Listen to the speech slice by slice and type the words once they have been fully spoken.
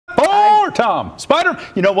Tom. Spider.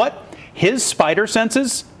 You know what? His spider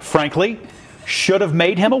senses, frankly, should have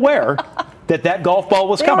made him aware that that golf ball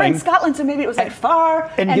was coming. They were in Scotland, so maybe it was like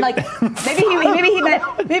far, and like maybe the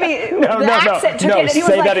accent took it, and he was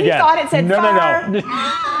like, he thought it said far. No.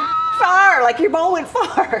 Far, like your ball went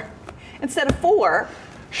far instead of four.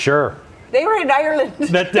 Sure. They were in Ireland.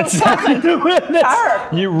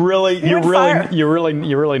 You really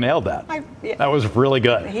nailed that. That was really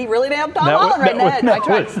good. He really nailed Tom Holland right in the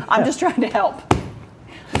head. I'm just trying to help.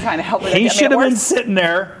 I'm trying to help with it. He should have been sitting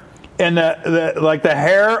there, and the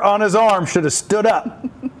hair on his arm should have stood up.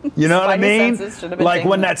 You know what I mean? Like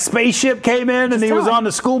when that spaceship came in and he was on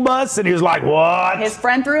the school bus and he was like, what? His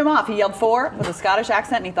friend threw him off. He yelled four with a Scottish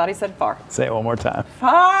accent and he thought he said far. Say it one more time.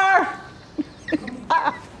 Far.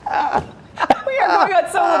 We are going on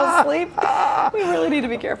so little sleep. We really need to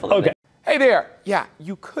be careful today. Okay. Hey there. Yeah,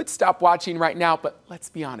 you could stop watching right now, but let's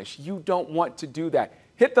be honest, you don't want to do that.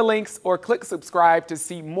 Hit the links or click subscribe to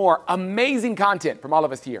see more amazing content from all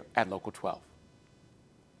of us here at Local 12.